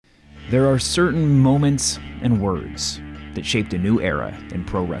There are certain moments and words that shaped a new era in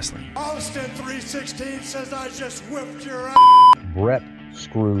pro wrestling. Austin 316 says I just whipped your ass. Brett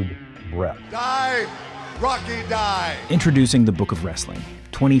screwed Brett. Die, Rocky, die. Introducing the Book of Wrestling,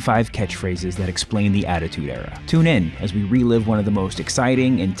 25 catchphrases that explain the Attitude Era. Tune in as we relive one of the most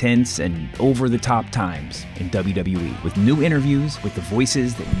exciting, intense, and over-the-top times in WWE with new interviews with the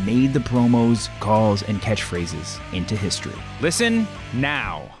voices that made the promos, calls, and catchphrases into history. Listen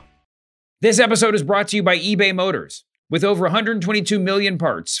now. This episode is brought to you by eBay Motors. With over 122 million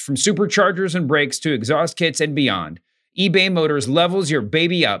parts, from superchargers and brakes to exhaust kits and beyond, eBay Motors levels your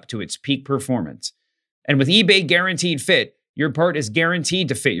baby up to its peak performance. And with eBay Guaranteed Fit, your part is guaranteed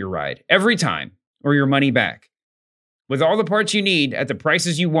to fit your ride every time, or your money back. With all the parts you need at the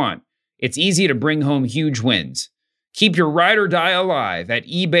prices you want, it's easy to bring home huge wins. Keep your ride or die alive at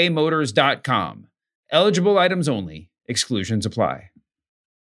ebaymotors.com. Eligible items only. Exclusions apply.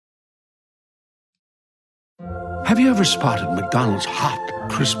 Have you ever spotted McDonald's hot,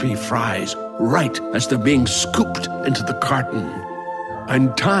 crispy fries right as they're being scooped into the carton?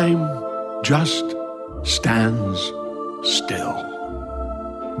 And time just stands still.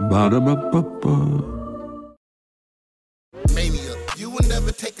 Ba-da-ba-ba-ba. Mania, you will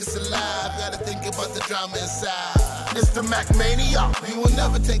never take us alive. Gotta think about the drama inside. It's the MackMania, you will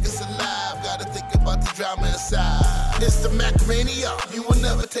never take us alive. Gotta think about the drama inside. It's the MackMania, you will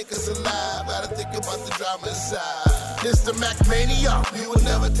never take us alive. Gotta think about the drama inside. It's the MackMania, you will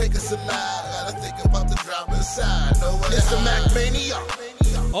never take us alive. Gotta think about the drama inside. It's the MackMania.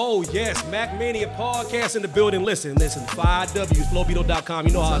 Oh, yes, MackMania podcast in the building. Listen, 5Ws, flowbeetle.com.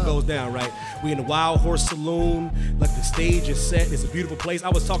 You know how it goes down, right? We in the Wild Horse Saloon. Like, the stage is set. It's a beautiful place. I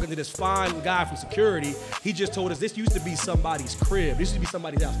was talking to this fine guy from security. He just told us this used to be somebody's crib. This used to be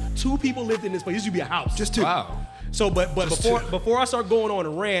somebody's house. 2 people lived in this place. This used to be a house. Just 2. Wow. So, but before I start going on a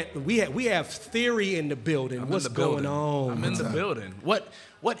rant, we have Theory in the building. What's going on? I'm in the building.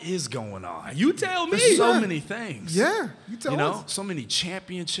 What is going on? You tell me. There's so many things. Yeah, you tell us. So many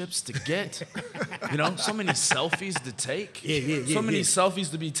championships to get. So many selfies to take. Yeah. So many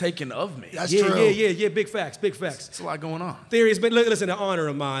selfies to be taken of me. That's true. Yeah. Big facts. It's a lot going on. Theory has been, listen, an honor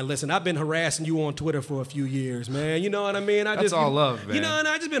of mine. Listen, I've been harassing you on Twitter for a few years, man. You know what I mean? That's all love, man. And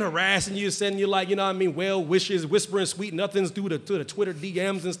I just been harassing you, sending you well wishes, whispering sweet nothings through the Twitter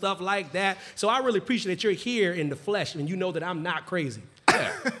DMs and stuff like that. So I really appreciate that you're here in the flesh and you know that I'm not crazy.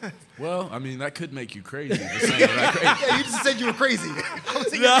 Yeah. Well, I mean, that could make you crazy. Just saying that I'm crazy. Yeah, you just said you were crazy. I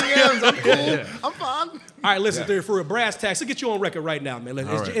was in your DMs. I'm cool. Yeah. I'm fine. All right, listen, Theory, for a brass tacks, let's get you on record right now, man.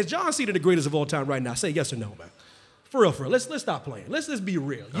 Is John Cena the greatest of all time right now? Say yes or no, man. For real. Let's stop playing. Let's just be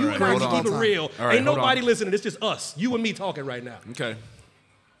real. You right, crazy, hold on. keep it real. All right, Ain't nobody listening. It's just us. You and me talking right now. Okay.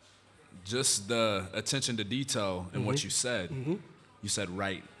 Just the attention to detail in what you said. Mm-hmm. You said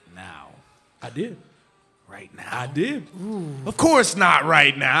right now. I did. Right now? I did. Ooh. Of course not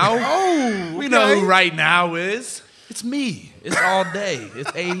right now. Oh, We know who right now is. It's me. It's all day.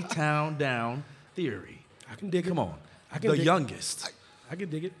 It's A-Town Down Theory. I can dig it. Come on. I can the dig youngest. I can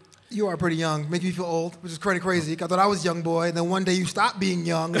dig it. You are pretty young. Make me feel old, which is pretty crazy. I thought I was a young boy, and then one day you stopped being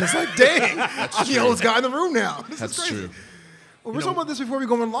young, and it's like, dang, I'm the oldest guy in the room now. This is crazy. True. Well, we're talking about this before we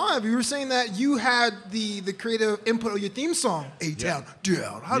go on live. You were saying that you had the creative input of your theme song, A-Town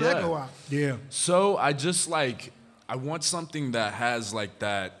Down. How did that go out? Yeah. So I just I want something that has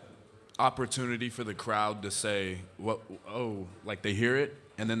that opportunity for the crowd to say, they hear it,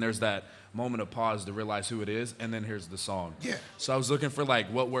 and then there's that moment of pause to realize who it is, and then here's the song. Yeah. So I was looking for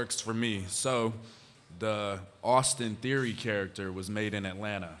what works for me. So the Austin Theory character was made in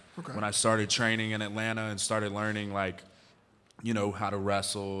Atlanta. Okay. When I started training in Atlanta and started learning how to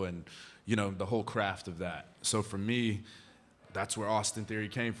wrestle and, the whole craft of that. So for me, that's where Austin Theory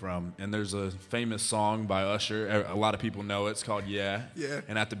came from. And there's a famous song by Usher. A lot of people know it. It's called Yeah. Yeah.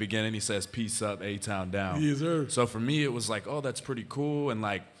 And at the beginning, he says, "Peace up, A-Town down." Yes, sir. So for me, it was that's pretty cool. And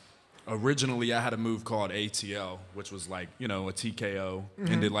originally I had a move called ATL, which was a TKO,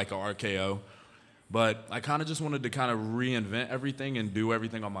 and did a RKO. But I kind of just wanted to reinvent everything and do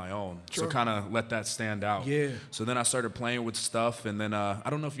everything on my own. Sure. So kind of let that stand out. Yeah. So then I started playing with stuff, and then I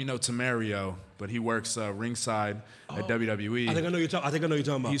don't know if you know Tamario, but he works ringside at WWE. I think I know you're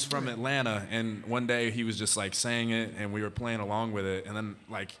talking about. He's from Atlanta, and one day he was just saying it, and we were playing along with it, and then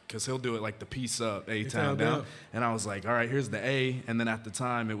because he'll do it the peace up, A-Town down, and I was all right, here's the A, and then at the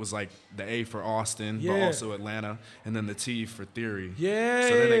time it was the A for Austin, but also Atlanta, and then the T for Theory. Yeah.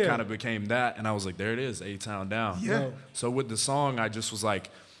 So then it kind of became that, and I was there it is, A-Town down. Yeah. So with the song, I just was I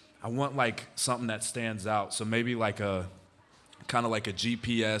want something that stands out. So maybe a kind of like a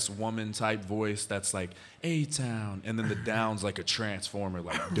GPS woman type voice that's like A-Town, and then the down's like a transformer,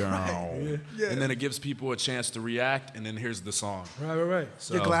 like down. Yeah. And then it gives people a chance to react, and then here's the song. Right.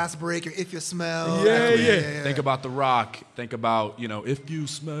 So, Your glass break, your If You Smell. Yeah. think about The Rock. Think about, if you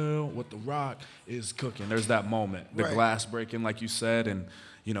smell what The Rock is cooking. There's that moment. The glass breaking, like you said, and,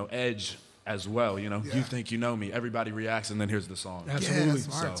 Edge as well, you think you know me. Everybody reacts, and then here's the song. Absolutely.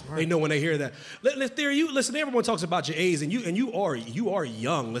 Smart. They know when they hear that. Listen, everyone talks about your age, and you are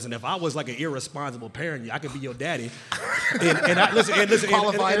young. Listen, if I was like an irresponsible parent, I could be your daddy.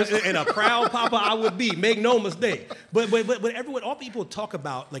 and a proud papa I would be. Make no mistake. But everyone, all people talk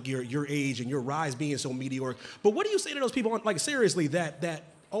about like your age and your rise being so meteoric. But what do you say to those people, like seriously, that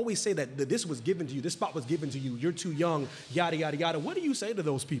always say that this was given to you, this spot was given to you, you're too young, yada yada yada? What do you say to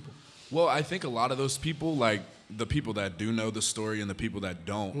those people? Well, I think a lot of those people, like the people that do know the story and the people that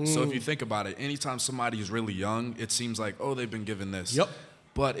don't. So if you think about it, anytime somebody is really young, it seems like, oh, they've been given this. Yep.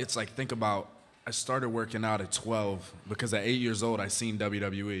 But it's like, think about, I started working out at 12 because at 8 years old, I seen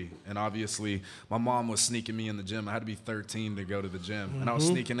WWE. And obviously, my mom was sneaking me in the gym. I had to be 13 to go to the gym. And I was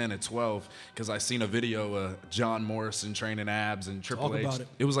sneaking in at 12 because I seen a video of John Morrison training abs and Triple H. Talk about it.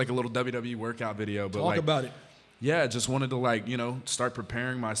 It was like a little WWE workout video. But Talk about it. Yeah, just wanted to start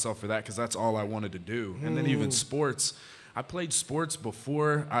preparing myself for that because that's all I wanted to do. And then even sports, I played sports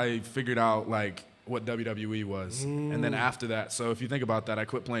before I figured out what WWE was. And then after that, so if you think about that, I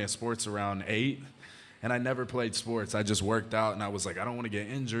quit playing sports around 8 and I never played sports. I just worked out and I was like, I don't want to get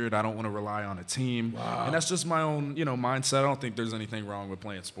injured. I don't want to rely on a team. Wow. And that's just my own, mindset. I don't think there's anything wrong with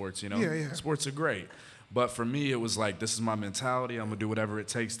playing sports, Yeah. Sports are great. But for me, it was like, this is my mentality. I'm going to do whatever it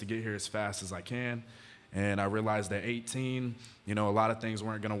takes to get here as fast as I can. And I realized at 18, a lot of things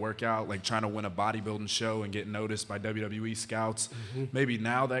weren't going to work out, like trying to win a bodybuilding show and get noticed by WWE scouts. Maybe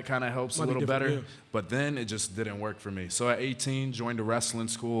now that kind of helps a little better, yeah. But then it just didn't work for me. So at 18, joined a wrestling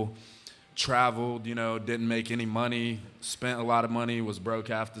school, traveled, didn't make any money, spent a lot of money, was broke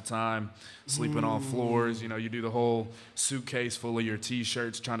half the time, sleeping on floors. You do the whole suitcase full of your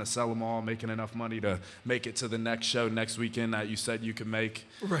T-shirts, trying to sell them all, making enough money to make it to the next show next weekend that you said you could make.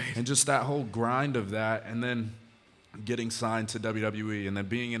 Right. And just that whole grind of that, and then getting signed to WWE, and then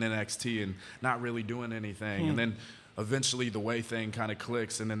being in NXT and not really doing anything. And then eventually the way thing kind of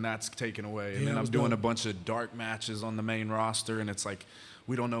clicks, and then that's taken away. And then I'm doing a bunch of dark matches on the main roster, and it's like,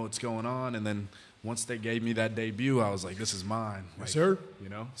 we don't know what's going on. And then once they gave me that debut, I was like, this is mine. Yes, sir.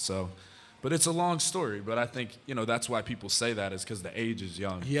 So, but it's a long story. But I think, that's why people say that is because the age is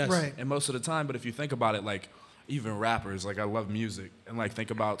young. Yes. Right. And most of the time, but if you think about it, even rappers, I love music. And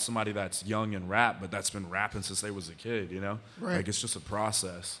think about somebody that's young in rap, but that's been rapping since they was a kid, Right. It's just a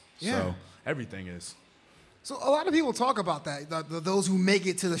process. Yeah. So everything is. So a lot of people talk about that, those who make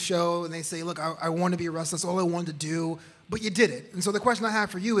it to the show and they say, look, I want to be a wrestler, that's all I wanted to do, but you did it. And so the question I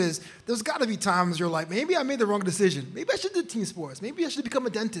have for you is, there's got to be times you're like, maybe I made the wrong decision. Maybe I should do team sports. Maybe I should become a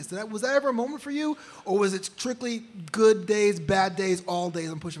dentist. Was that ever a moment for you? Or was it strictly good days, bad days, all days,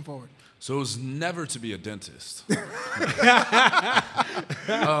 I'm pushing forward? So it was never to be a dentist. But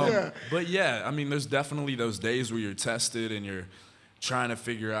yeah, there's definitely those days where you're tested and you're trying to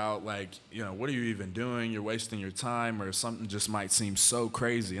figure out what are you even doing? You're wasting your time, or something just might seem so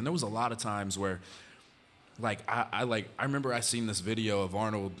crazy. And there was a lot of times where I remember I seen this video of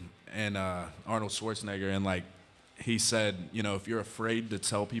Arnold and Arnold Schwarzenegger, and he said, if you're afraid to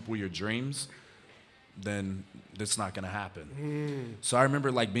tell people your dreams, then it's not going to happen. So I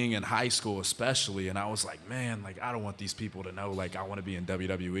remember being in high school especially, and I was like, man, I don't want these people to know I want to be in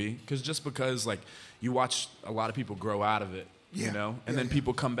WWE, because you watch a lot of people grow out of it, and then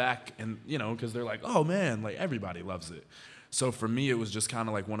people come back and because they're like, oh man, everybody loves it. So for me, it was just kind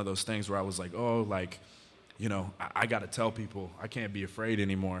of one of those things where I was like, oh, I got to tell people, I can't be afraid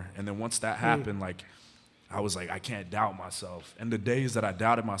anymore. And then once that happened, I was like, I can't doubt myself. And the days that I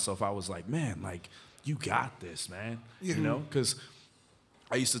doubted myself, I was like, man, you got this, man. Because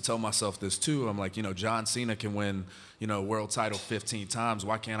I used to tell myself this too. I'm like, John Cena can win, world title 15 times.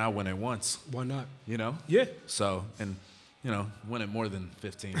 Why can't I win it once? Why not? Yeah. So, and win it more than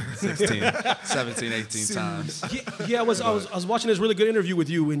 15, 16, 17, 18 times. Yeah, I was watching this really good interview with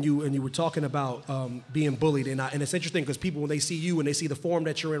you, and you were talking about being bullied, and it's interesting because people, when they see you and they see the form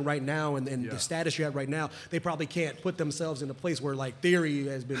that you're in right now and the status you're at right now, they probably can't put themselves in a place where theory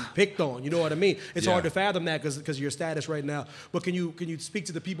has been picked on. You know what I mean? It's hard to fathom that because of your status right now. But can you speak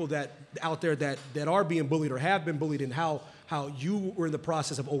to the people that out there that are being bullied or have been bullied, and how you were in the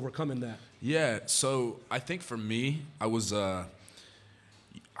process of overcoming that? Yeah, so I think for me, I was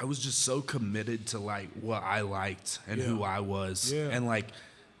just so committed to what I liked and who I was, and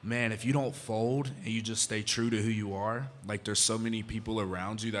man, if you don't fold and you just stay true to who you are, like there's so many people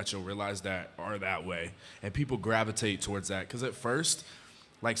around you that you'll realize that are that way. And people gravitate towards that. Because at first,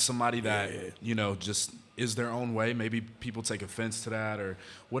 like somebody that, you know, just is their own way, maybe people take offense to that or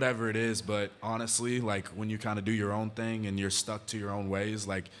whatever it is. But honestly, like when you kind of do your own thing and you're stuck to your own ways,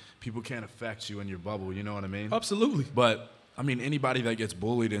 like people can't affect you in your bubble. You know what I mean? Absolutely. But I mean, anybody that gets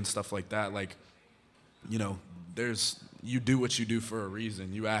bullied and stuff like that, like, you know, you do what you do for a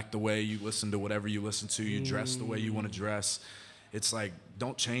reason. You act the way you listen to whatever you listen to. You dress the way you want to dress. It's like,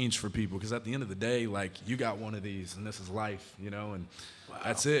 don't change for people, because at the end of the day, like, you got one of these and this is life, you know, and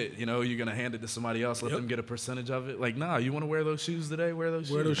that's it. You know, you're going to hand it to somebody else, let them get a percentage of it. Like, nah, you want to wear those shoes today? Wear those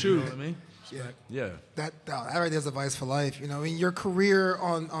shoes. You know what I mean? Yeah. That right there's advice for life. You know, in your career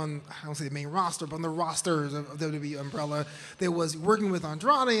on I don't say the main roster, but on the rosters of WWE umbrella, there was working with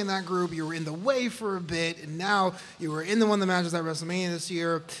Andrade in that group. You were in the way for a bit, and now you were in one of the matches at WrestleMania this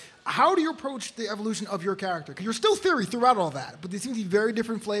year. How do you approach the evolution of your character? Because you're still Theory throughout all that, but there seems to be very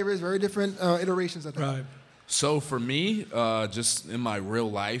different flavors, very different iterations of that. Right. So for me, just in my real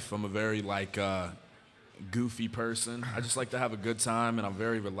life, I'm a very goofy person. I just like to have a good time, and I'm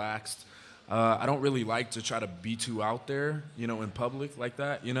very relaxed. I don't really like to try to be too out there, you know, in public like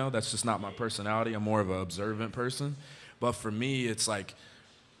that. You know, that's just not my personality. I'm more of an observant person. But for me, it's like,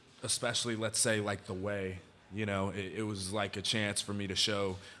 especially, let's say, like The Way, you know, it was like a chance for me to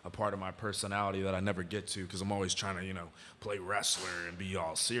show a part of my personality that I never get to, because I'm always trying to, you know, play wrestler and be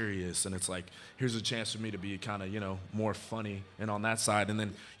all serious. And it's like, here's a chance for me to be kind of, you know, more funny and on that side. And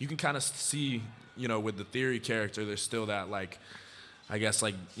then you can kind of see, you know, with the Theory character, there's still that, like, I guess,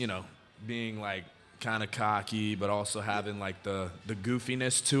 like, you know, being like kind of cocky, but also having like the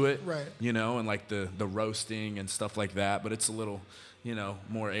goofiness to it, right? You know, and like the roasting and stuff like that. But it's a little, you know,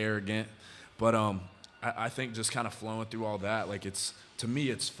 more arrogant. But I think just kind of flowing through all that, like, to me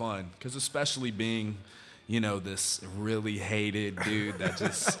it's fun, because especially being, you know, this really hated dude that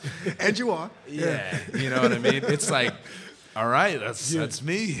just and you are, yeah, you know what I mean. It's like, all right, that's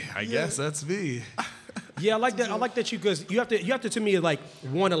me. I guess that's me. Yeah, I like that. I like that because you have to me, like,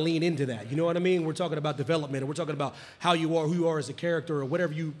 want to lean into that. You know what I mean? We're talking about development, and we're talking about how you are, who you are as a character, or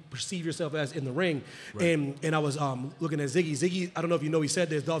whatever you perceive yourself as in the ring. Right. And I was looking at Ziggy. Ziggy, I don't know if you know, he said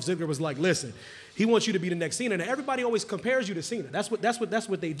this. Dolph Ziggler was like, listen, he wants you to be the next Cena. And everybody always compares you to Cena. That's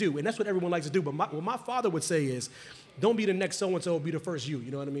what they do, and that's what everyone likes to do. But what my father would say is, don't be the next so-and-so, be the first you. You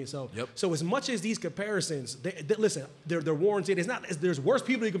know what I mean? So, So as much as these comparisons, listen, they're warranted. There's worse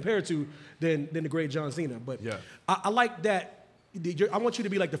people to compare to than the great John Cena. But I like that. I want you to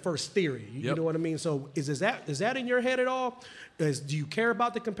be like the first Theory. You know what I mean? So is that in your head at all? Do you care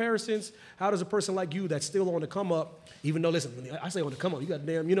about the comparisons? How does a person like you that's still on the come up, even though, listen, when I say on the come up, you got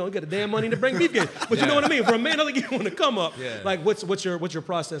the damn money to bring beef games. But you know what I mean? For a man like you on the come up, like what's your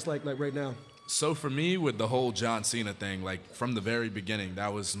process like right now? So for me, with the whole John Cena thing, like from the very beginning,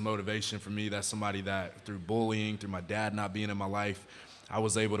 that was motivation for me. That's somebody that through bullying, through my dad not being in my life, I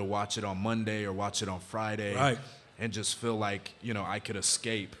was able to watch it on Monday or watch it on Friday, right, and just feel like, you know, I could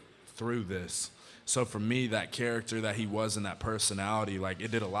escape through this. So for me, that character that he was and that personality, like,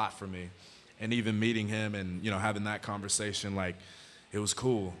 it did a lot for me. And even meeting him and, you know, having that conversation, like, it was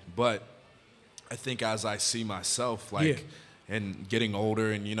cool. But I think as I see myself, like, and getting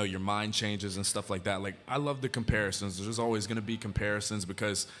older and, you know, your mind changes and stuff like that, like, I love the comparisons. There's always going to be comparisons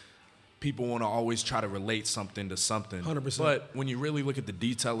because people want to always try to relate something to something. 100%. But when you really look at the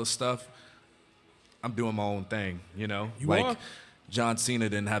detail of stuff, I'm doing my own thing, you know? You are? John Cena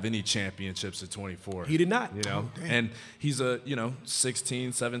didn't have any championships at 24. He did not. You know? And he's a, you know,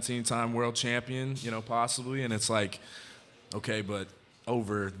 16, 17-time world champion, you know, possibly. And it's like, okay, but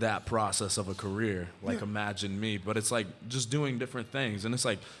over that process of a career, like, imagine me. But it's like just doing different things. And it's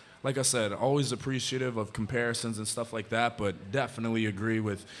like I said, always appreciative of comparisons and stuff like that, but definitely agree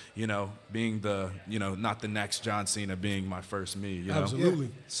with, you know, being the, you know, not the next John Cena, being my first me, you know? Absolutely.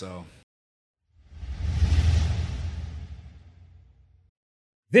 So.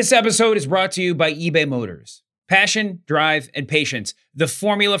 This episode is brought to you by eBay Motors. Passion, drive, and patience. The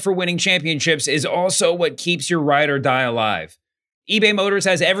formula for winning championships is also what keeps your ride or die alive. eBay Motors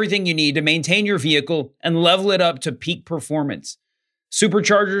has everything you need to maintain your vehicle and level it up to peak performance.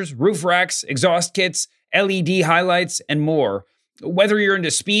 Superchargers, roof racks, exhaust kits, LED highlights, and more. Whether you're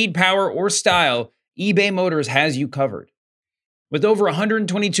into speed, power, or style, eBay Motors has you covered. With over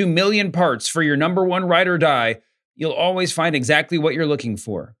 122 million parts for your number one ride or die, you'll always find exactly what you're looking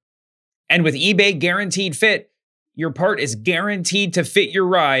for. And with eBay Guaranteed Fit, your part is guaranteed to fit your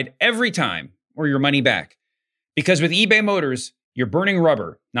ride every time or your money back. Because with eBay Motors, you're burning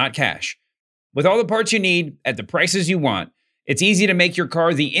rubber, not cash. With all the parts you need at the prices you want, It's easy to make your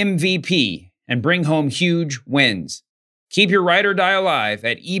car the MVP and bring home huge wins. Keep your ride or die alive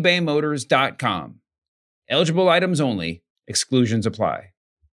at ebaymotors.com. Eligible items only. Exclusions apply.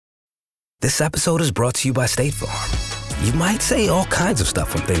 This episode is brought to you by State Farm. You might say all kinds of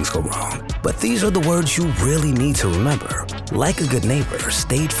stuff when things go wrong, but these are the words you really need to remember. Like a good neighbor,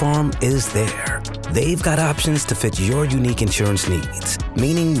 State Farm is there. They've got options to fit your unique insurance needs,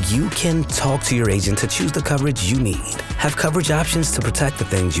 meaning you can talk to your agent to choose the coverage you need, have coverage options to protect the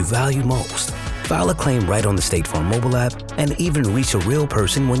things you value most, file a claim right on the State Farm mobile app, and even reach a real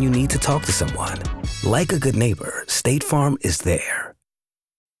person when you need to talk to someone. Like a good neighbor, State Farm is there.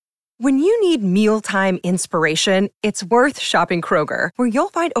 When you need mealtime inspiration, it's worth shopping Kroger, where you'll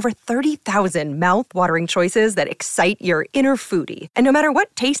find over 30,000 mouth-watering choices that excite your inner foodie. And no matter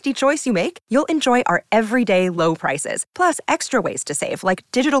what tasty choice you make, you'll enjoy our everyday low prices, plus extra ways to save, like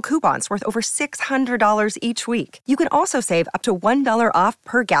digital coupons worth over $600 each week. You can also save up to $1 off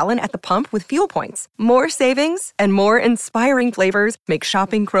per gallon at the pump with fuel points. More savings and more inspiring flavors make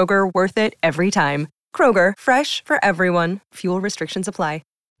shopping Kroger worth it every time. Kroger, fresh for everyone. Fuel restrictions apply.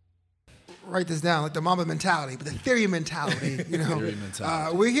 Write this down, like the Mamba mentality, but the theory mentality, you know. Theory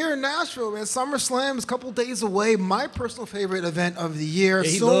mentality. We're here in Nashville, man. SummerSlam is a couple days away. My personal favorite event of the year. Yeah,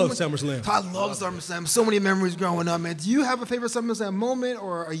 he loves SummerSlam. I love SummerSlam. So many memories growing up, man. Do you have a favorite SummerSlam moment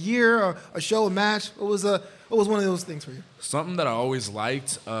or a year or a show, a match? What was one of those things for you? Something that I always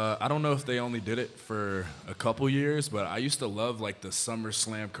liked. I don't know if they only did it for a couple years, but I used to love like the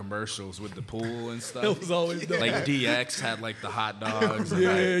SummerSlam commercials with the pool and stuff. It was always dope. Like DX had like the hot dogs.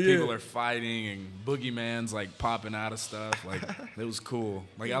 And, people are fighting and Boogeyman's like popping out of stuff. Like it was cool.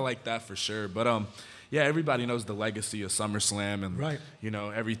 Like I like that for sure. But yeah, everybody knows the legacy of SummerSlam and you know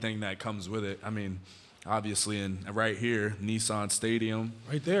everything that comes with it. I mean, obviously, right here, Nissan Stadium.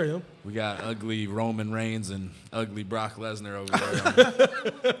 Right there, yeah. We got ugly Roman Reigns and ugly Brock Lesnar over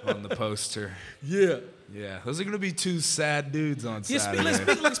there on the poster. Yeah. Yeah, those are gonna be two sad dudes on Saturday.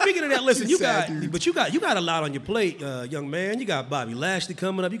 Speaking of that, listen, you got a lot on your plate, young man. You got Bobby Lashley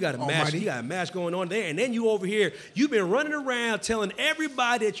coming up. You got a match. You got a match going on there, and then you over here. You've been running around telling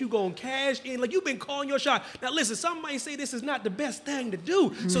everybody that you gonna cash in. Like you've been calling your shot. Now listen, some might say this is not the best thing to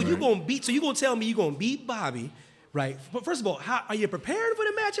do. So you gonna tell me you gonna beat Bobby. Right. But first of all, are you preparing for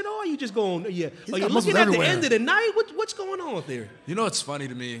the match at all? Are you just going? Are you looking at the end of the night? What's going on there? You know what's funny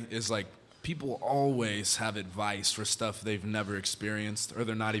to me is like people always have advice for stuff they've never experienced or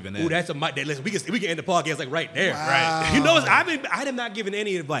they're not even in. Ooh, listen, we can end the podcast like right there. Wow. Right. You know, I have not given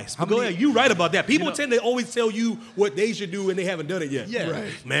any advice. But go ahead, you right about that. People tend to always tell you what they should do and they haven't done it yet. Yeah.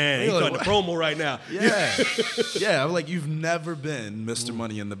 Right. Man, he's on the promo right now. Yeah. Yeah, I'm like, you've never been Mr.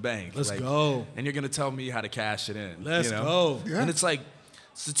 Money in the Bank. Let's go. And you're going to tell me how to cash it in. Let's go. Yeah. And it's like,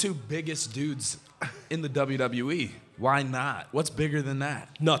 it's the two biggest dudes in the WWE. Why not? What's bigger than that?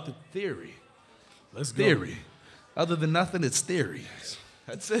 Nothing. Theory. Let's go. Theory. Other than nothing, it's theory.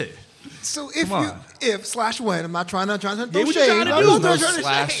 That's it. So when, I'm not trying to throw what you shade. trying to I'm do? not No trying to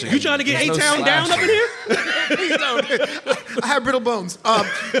slashing. You trying to get There's no A-Town down up in here? I have brittle bones.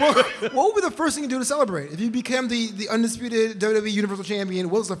 What would be the first thing you do to celebrate? If you became the undisputed WWE Universal Champion,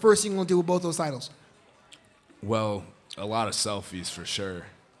 what was the first thing you want to do with both those titles? Well, a lot of selfies for sure.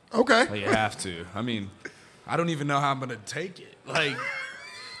 Okay. Like, you have to. I mean, I don't even know how I'm going to take it. Like,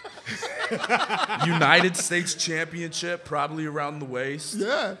 United States Championship probably around the waist.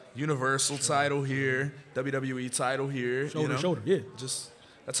 Yeah. Universal title here. WWE title here. Shoulder to shoulder, yeah.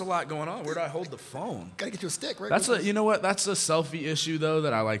 That's a lot going on. Where do I hold the phone? Gotta get you a stick, right? You know what? That's a selfie issue though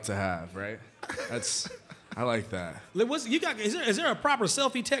that I like to have, right? I like that. Is there a proper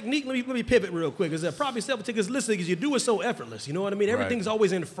selfie technique? Let me pivot real quick. Is there a proper selfie technique? Listen, because you do it so effortless. You know what I mean? Everything's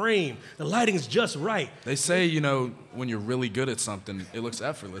always in frame. The lighting's just right. They say, you know, when you're really good at something, it looks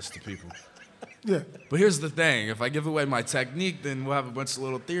effortless to people. Yeah. But here's the thing: if I give away my technique, then we'll have a bunch of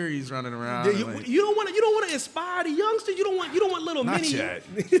little theories running around. Yeah, you don't want to inspire the youngsters. You don't want little Not mini. yet.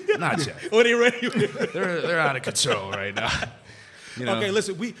 Not yet. Oh, they ready? They're out of control right now. You know? Okay,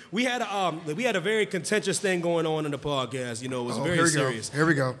 listen, we had a very contentious thing going on in the podcast. You know, it was very serious. Here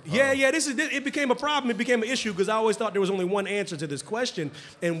we go. Yeah. It became a problem. It became an issue because I always thought there was only one answer to this question,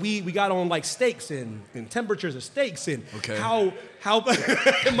 and we got on like steaks and temperatures of steaks and how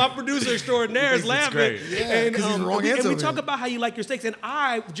my producer extraordinaire is laughing. Great. Yeah, and he's the wrong answer we over talk here. about how you like your steaks, and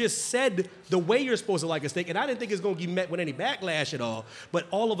I just said the way you're supposed to like a steak, and I didn't think it's going to be met with any backlash at all. But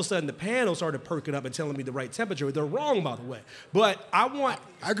all of a sudden, the panel started perking up and telling me the right temperature. They're wrong, by the way. But I want.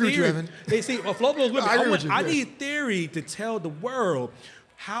 I agree with you, Evan. They see, Flo blows with me. I agree with you. I need Theory to tell the world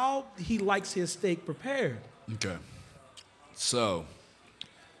how he likes his steak prepared. Okay. So,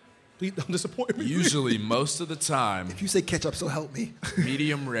 Please don't disappoint me. Usually, most of the time, If you say ketchup, so help me.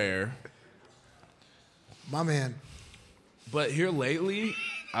 medium rare. My man. But here lately,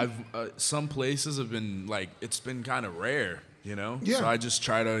 I've some places have been like it's been kind of rare, Yeah. So I just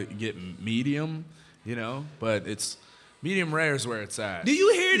try to get medium, But it's medium rare is where it's at. Do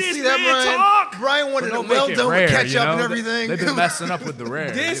you hear this See man that, Brian? talk? Brian wanted it Don't well make it done rare, with ketchup and everything. They've been messing up with the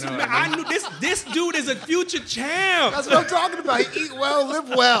rare. This you know man, what I mean? I knew this dude is a future champ. That's what I'm talking about. He eat well, live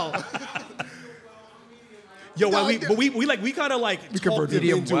well. Yo, No, we kind of like talked him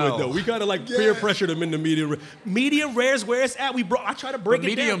medium into well. it though. We kind of like peer pressured him into medium rare. Medium rare is where it's at. I try to break But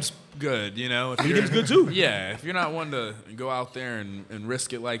it down. medium's good, If Medium's you're- good too. Yeah, if you're not one to go out there and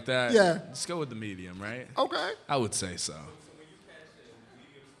risk it like that, Yeah. just go with the medium, right? Okay. I would say so.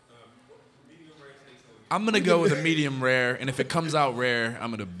 I'm gonna go with a medium rare, and if it comes out rare,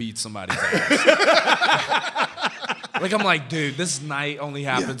 I'm gonna beat somebody's ass. Like I'm like, dude, this night only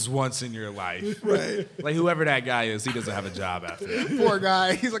happens once in your life. Right. Like whoever that guy is, he doesn't have a job after that. Poor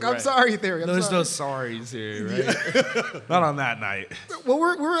guy. He's like, I'm Right. sorry, Theory. There's no sorries here, right? Not on that night. Well,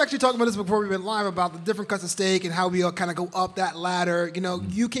 we're actually talking about this before we went live about the different cuts of steak and how we all kind of go up that ladder.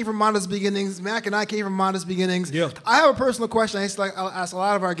 You came from modest beginnings. Mac and I came from modest beginnings. Yeah. I have a personal question. I'll ask a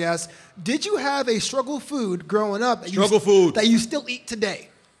lot of our guests. Did you have a struggle food growing up? That you still eat today?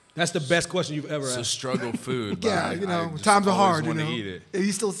 That's the best question you've ever It's a asked. struggle food. But Yeah, I just times are always hard. wanna eat it. And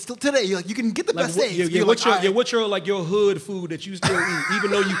you still today, you can get the best steaks. What's your hood food that you still eat?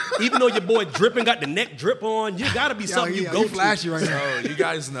 Even though your boy dripping got the neck drip on, you gotta be something you go to. flashy right now. So you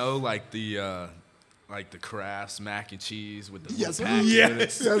guys know like the Kraft's mac and cheese with the Yes, little pack sir. with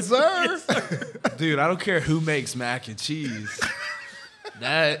it? Yes, sir. Dude, I don't care who makes mac and cheese.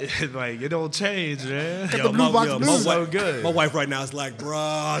 That it don't change, man. the blue box It's blues. so good. My wife right now is like,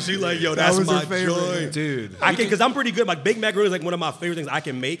 bruh, she like, yo, That that's was her my favorite, joint. Dude. I can, because I'm pretty good. Like, baked macaroni is like one of my favorite things I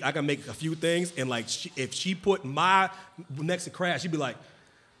can make. I can make a few things, and like, if she put my next to Kraft, she'd be like,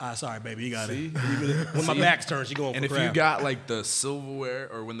 sorry, baby, you got it. When my back's turned, she going for And if Kraft. you got like the silverware,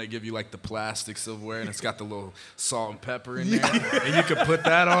 or when they give you like the plastic silverware and it's got the little salt and pepper in there, and you can put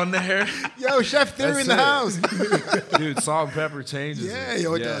that on there. Yo, Chef Theory in the That's house. Dude, salt and pepper changes Yeah, it.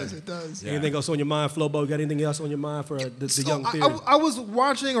 yo, it does. It does. Yeah. Anything else on your mind, Flobo? Got anything else on your mind for the young Theory? I was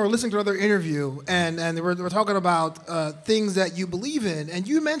watching or listening to another interview, and they were talking about things that you believe in, and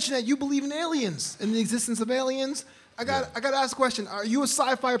you mentioned that you believe in aliens, in the existence of aliens. I got to ask a question. Are you a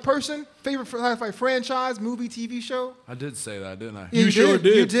sci-fi person? Favorite sci-fi franchise, movie, TV show? I did say that, didn't I? You sure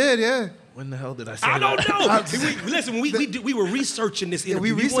did. You did, yeah. When the hell did I say I that? don't know. Listen, we were researching this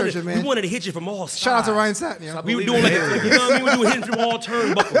interview. we researched it, man. We wanted to hit you from all sides. Shout out to Ryan Satin. Yeah. We were doing like, you know what I mean? We were hitting from all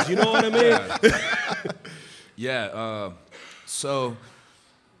turnbuckles. You know what I mean? Yeah. So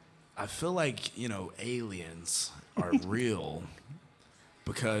I feel like aliens are real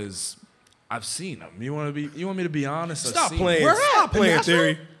because I've seen them. You want me to be honest? I've Stop seen playing. them. Stop playing,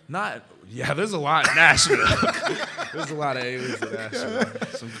 Theory. There's a lot in Nashville. There's a lot of aliens in Nashville.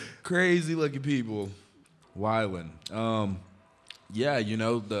 Some crazy looking people wilding. The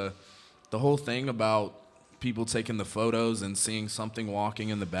whole thing about people taking the photos and seeing something walking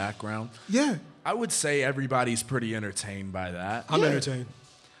in the background. Yeah. I would say everybody's pretty entertained by that. I'm entertained.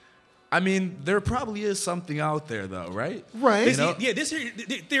 I mean, there probably is something out there, though, right? Right. This here,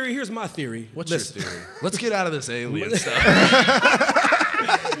 Theory, here's my theory. What's your theory? Let's get out of this alien stuff.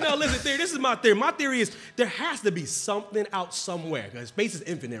 No, listen, Theory, this is my theory. My theory is there has to be something out somewhere because space is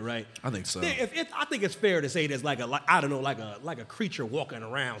infinite, right? I think so. I think it's fair to say there's like a creature walking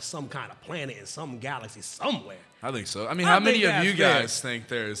around some kind of planet in some galaxy somewhere. I think so. I mean, how many of you fair. guys think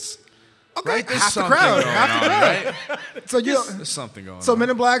there's... Okay, Right? There's half the something crowd. going Half the on, crowd. right? So There's something going on. So Men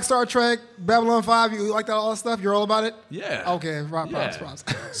in Black, Star Trek, Babylon 5, you like that all that stuff? You're all about it? Yeah. Okay, props.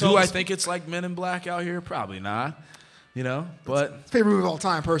 Do I think it's like Men in Black out here? Probably not. But Favorite movie of all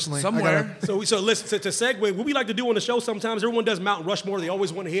time, personally. somewhere. So listen, to segue, what we like to do on the show sometimes, everyone does Mount Rushmore. They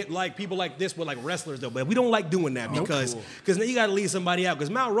always want to hit like people like this with like wrestlers though, but we don't like doing that because then you got to leave somebody out because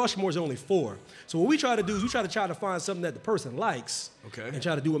Mount Rushmore is only 4. So what we try to do is we try to find something that the person likes, and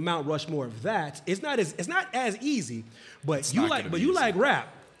try to do a Mount Rushmore of that. It's not as easy, but you like rap.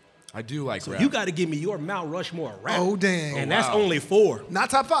 I do like rap. You got to give me your Mount Rushmore rap. Oh, damn. And that's only 4. Not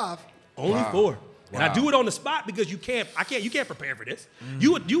top 5. Only 4. And I Wow. do it on the spot because you can't prepare for this.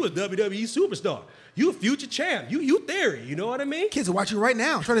 You a WWE superstar. You a future champ. You Theory. You know what I mean? Kids are watching right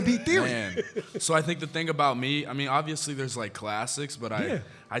now, trying to beat Theory. Man. So I think the thing about me, I mean, obviously there's like classics, but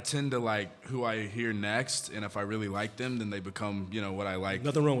I tend to like who I hear next, and if I really like them, then they become, what I like.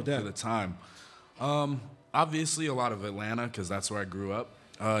 Nothing wrong with that. For the time. Obviously a lot of Atlanta, because that's where I grew up.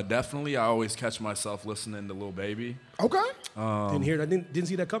 Definitely, I always catch myself listening to Lil Baby. Okay. Didn't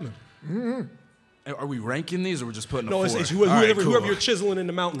see that coming. Are we ranking these, or we're just putting? No, it's whoever you're chiseling in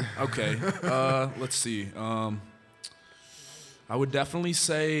the mountain. Okay. Let's see. I would definitely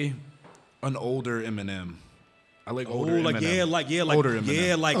say an older Eminem. I like older Eminem. Older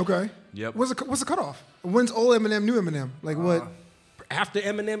Eminem. Okay. Yep. What's the cutoff? When's old Eminem, new Eminem? Like what? After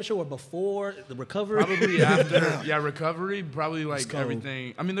Eminem show or before the recovery? Probably after. Yeah, recovery. Probably like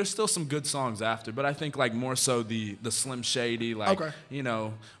everything. I mean, there's still some good songs after, but I think like more so the Slim Shady, like you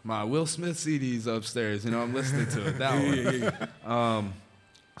know, my Will Smith CDs upstairs. You know, I'm listening to it. That one.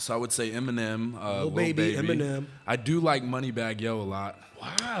 So I would say Eminem, Lil Baby, Eminem. I do like Moneybagg Yo a lot.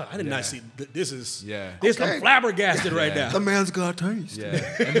 Wow, I did not see. This is Okay. I'm flabbergasted right now. The man's got taste. Yeah,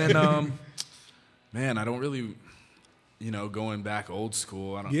 and then man, I don't really, going back old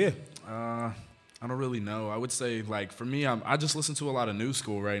school. I don't really know. I would say, like, for me, I just listen to a lot of new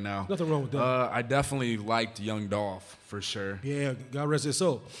school right now. Nothing wrong with that. I definitely liked Young Dolph, for sure. Yeah, God rest his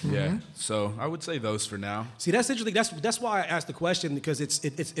soul. Yeah, so I would say those for now. See, that's interesting. That's why I asked the question, because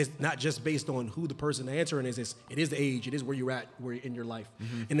it's not just based on who the person answering is. It is the age. It is where you're at in your life.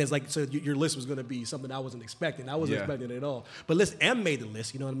 Mm-hmm. And it's like, so your list was going to be something I wasn't expecting. I wasn't expecting it at all. But listen, M made the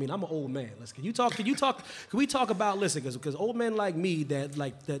list. You know what I mean? I'm an old man. Can we talk about, listen, because old men like me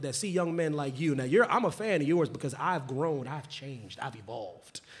that see young men like you. Now, I'm a fan of yours because I've grown, I've changed, I've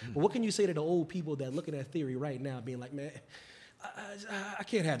evolved. Mm-hmm. But what can you say to the old people that looking at Theory right now, being like, man, I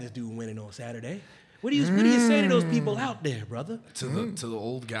can't have this dude winning on Saturday. What do you say to those people out there, brother? To the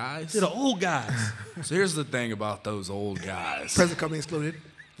old guys? To the old guys. So here's the thing about those old guys. Present company excluded.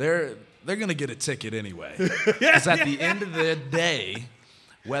 They're gonna get a ticket anyway. Because at the end of the day,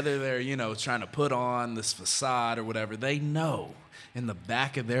 whether they're trying to put on this facade or whatever, they know in the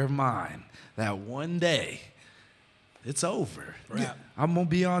back of their mind that one day it's over. Right. I'm gonna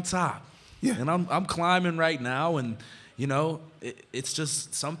be on top. Yeah. And I'm climbing right now, and it's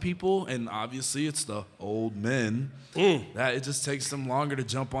just some people, and obviously it's the old men, that it just takes them longer to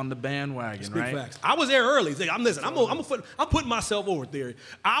jump on the bandwagon, right? Big facts. I was there early. I'm putting myself over Theory.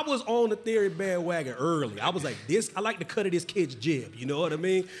 I was on the Theory bandwagon early. I was like, I like the cut of this kid's jib, you know what I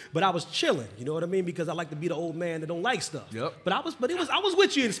mean? But I was chilling, you know what I mean? Because I like to be the old man that don't like stuff. Yep. But I was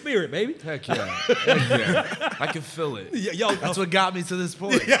with you in spirit, baby. Heck yeah. Heck yeah. I can feel it. Yeah, yo, that's what got me to this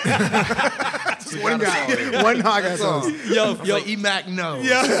point. One guy. One got song. Yo, Mac, no.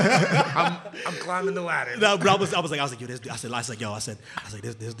 Yeah. I'm climbing the ladder. No, but I was like, yo, this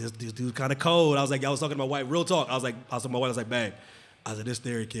dude's kind of cold. I was talking to my wife, real talk. I was talking to my wife, I was like, babe, this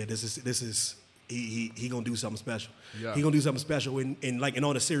Theory kid, this is he gonna do something special. Yeah. He gonna do something special. And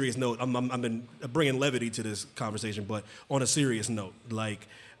on a serious note, I've been bringing levity to this conversation, but on a serious note, I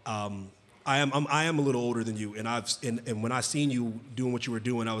am a little older than you, and when I seen you doing what you were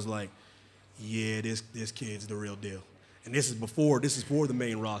doing, I was like, yeah, this kid's the real deal. And this is before the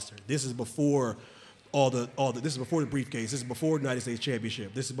main roster. This is before this is before the briefcase. This is before the United States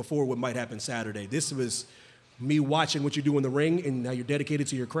Championship. This is before what might happen Saturday. This was me watching what you do in the ring and how you're dedicated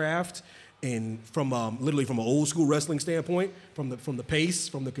to your craft. And from literally from an old school wrestling standpoint, from the pace,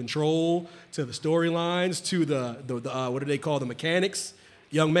 from the control to the storylines to the what do they call the mechanics?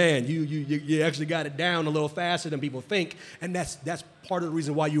 Young man, you actually got it down a little faster than people think, and that's part of the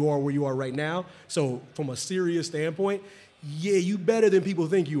reason why you are where you are right now. So from a serious standpoint, yeah, you better than people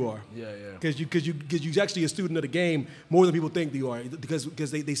think you are. Yeah. Because you're actually a student of the game more than people think you are.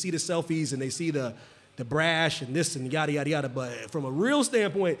 Because they see the selfies and they see the brash and this and yada yada yada. But from a real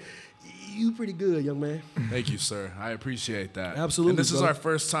standpoint, you pretty good, young man. Thank you, sir. I appreciate that. Absolutely. And this is our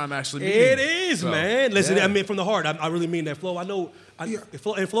first time actually meeting. It is, man. Listen, I mean, from the heart, I really mean that. Flo, I know, and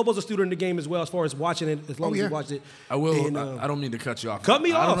Flobo's a student in the game as well, as far as watching it, as long as you watched it. I will. And, I don't mean to cut you off. Cut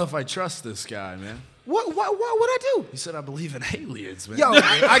me off. I don't know if I trust this guy, man. What I do? You said I believe in aliens, man. Yo,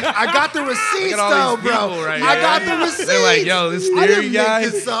 I got the receipts though, bro. Right I got the receipts. They're like, yo, this Theory guy,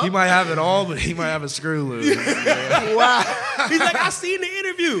 he might have it all, but he might have a screw loose. Wow. He's like, I seen the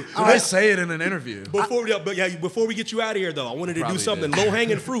interview. I say it in an interview. Before we get you out of here, though, I wanted to do something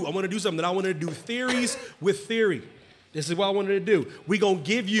low-hanging fruit. I want to do something that I wanted to do theories with Theory. This is what I wanted to do. We're going to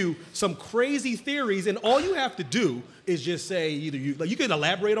give you some crazy theories, and all you have to do is just say either you can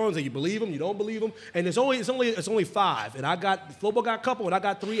elaborate on them, say you believe them, you don't believe them, and it's only 5. And Flobo got a couple, and I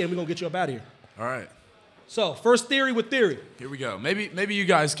got 3, and we're going to get you up out of here. All right. So, first theory with Theory. Here we go. Maybe you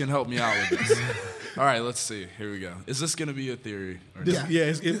guys can help me out with this. All right, let's see. Here we go. Is this going to be a theory? Or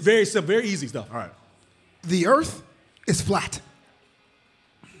it's very simple, very easy stuff. All right. The Earth is flat.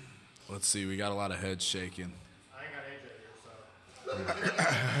 Let's see. We got a lot of heads shaking.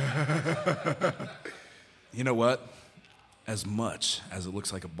 You know what? as much as it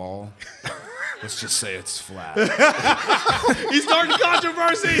looks like a ball, let's just say it's flat. He's starting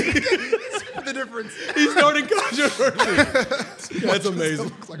controversy. The difference. He's starting controversy. That's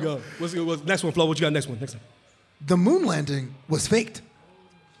amazing. Like Go. What's next one, Flo? What you got next one? Next one. The moon landing was faked.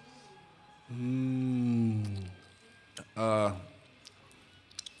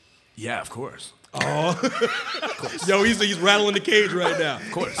 Yeah, of course. Oh, yo, he's rattling the cage right now. Of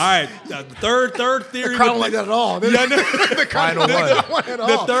course. All right, the third theory. I don't like that at all. Yeah, no. Final one.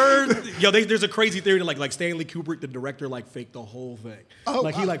 The third, there's a crazy theory that like Stanley Kubrick, the director, like faked the whole thing. Oh,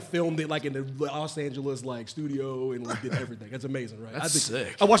 like he wow. like filmed it like in the Los Angeles like studio and like did everything. That's amazing, right? That's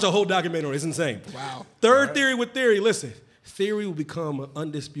sick. I watched the whole documentary on it. It's insane. Wow. Third theory with theory. Listen, Theory will become an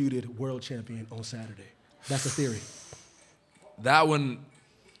undisputed world champion on Saturday. That's the theory. That one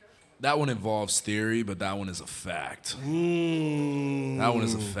involves theory, but that one is a fact. That one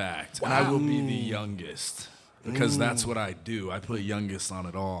is a fact. Wow. And I will be the youngest because that's what I do. I put youngest on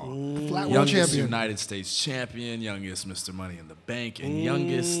it all. Flat world Youngest champion. United States champion, youngest Mr. Money in the Bank, and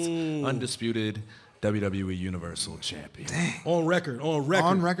youngest undisputed WWE Universal Champion. Dang. On record.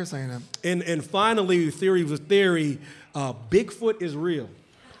 On record saying that. And finally, theory was theory. Bigfoot is real.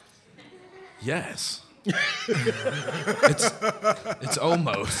 Yes. it's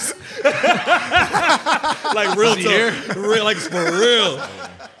almost like real talk, real like for real.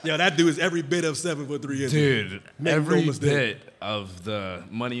 Yo, that dude is every bit of 7'3" inches. Dude, every bit of the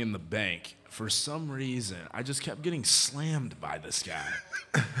Money in the Bank. For some reason, I just kept getting slammed by this guy,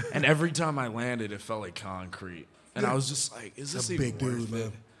 and every time I landed, it felt like concrete. And I was just like, "Is this even worth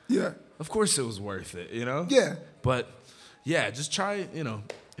it?" Yeah. Of course, it was worth it, you know. Yeah. But yeah, just try,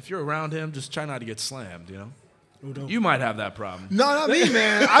 if you're around him, just try not to get slammed, You might have that problem. No, not me,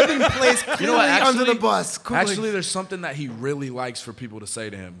 man. I've been placed clearly under the bus. Actually, there's something that he really likes for people to say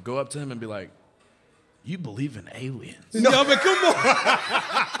to him. Go up to him and be like, "You believe in aliens?" No, but come on.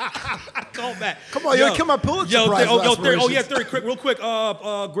 Call back. Come on, yo, come on, Pulitzer Prize. Theory, real quick.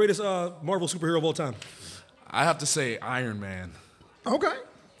 Greatest Marvel superhero of all time. I have to say Iron Man. Okay.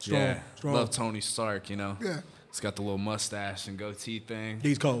 Strong. Strong. Love Tony Stark, Yeah. He's got the little mustache and goatee thing.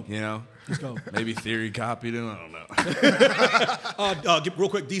 He's cold. He's cold. Maybe Theory copied him. I don't know. Real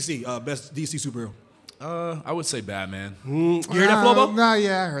quick, DC. Best DC superhero. I would say Batman. You hear that, Flobo? No,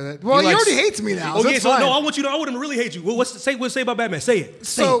 yeah, I heard that. Well, he already hates me now. Oh, so yeah, that's so fine. no, I want to really hate you. What's say about Batman? Say it.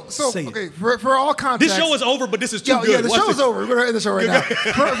 Say it. Okay, for all context. This show is over, but this is too good. Yeah, the show is over. We're going to end the show right now.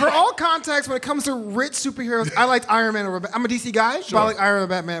 For all context, when it comes to rich superheroes, I liked Iron Man over Batman. I'm a DC guy, but I like Iron Man over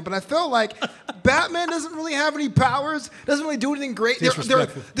Batman. But I feel like Batman doesn't really have any powers, doesn't really do anything great.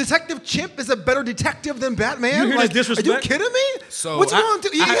 Detective Chimp is a better detective than Batman. You hear this disrespect? Are you kidding me? So what's going on?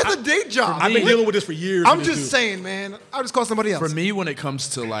 He has a day job. I've been dealing with this for years. I'm just saying, man. I'll just call somebody else. For me, when it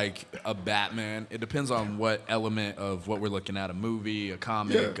comes to like a Batman, it depends on what element of what we're looking at, a movie, a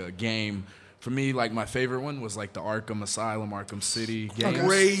comic, a game. For me, like my favorite one was like the Arkham Asylum, Arkham City games.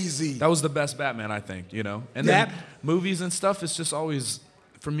 Crazy. That was the best Batman, I think, And then movies and stuff, it's just always,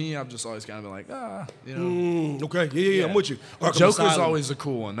 for me, I've just always kind of been like, Okay, yeah, I'm with you. Joker's always a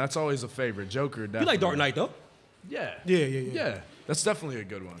cool one. That's always a favorite. Joker, definitely. You like Dark Knight, though? Yeah. Yeah. That's definitely a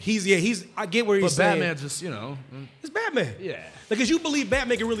good one. I get where he's saying. But Batman just, It's Batman. Yeah. Because you believe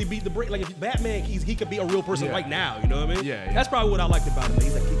Batman can really beat the brain. Like if Batman, he could be a real person right now. You know what I mean? Yeah. That's probably what I liked about him.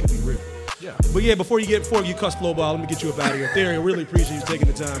 He's like, he could be real. Yeah. But yeah, before you cuss Flow Ball, let me get you up out of here. Theory, I really appreciate you taking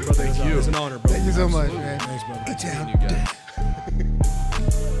the time, brother. It's an honor, bro. Thank you so much, man. Thanks, brother. Good job. You guys.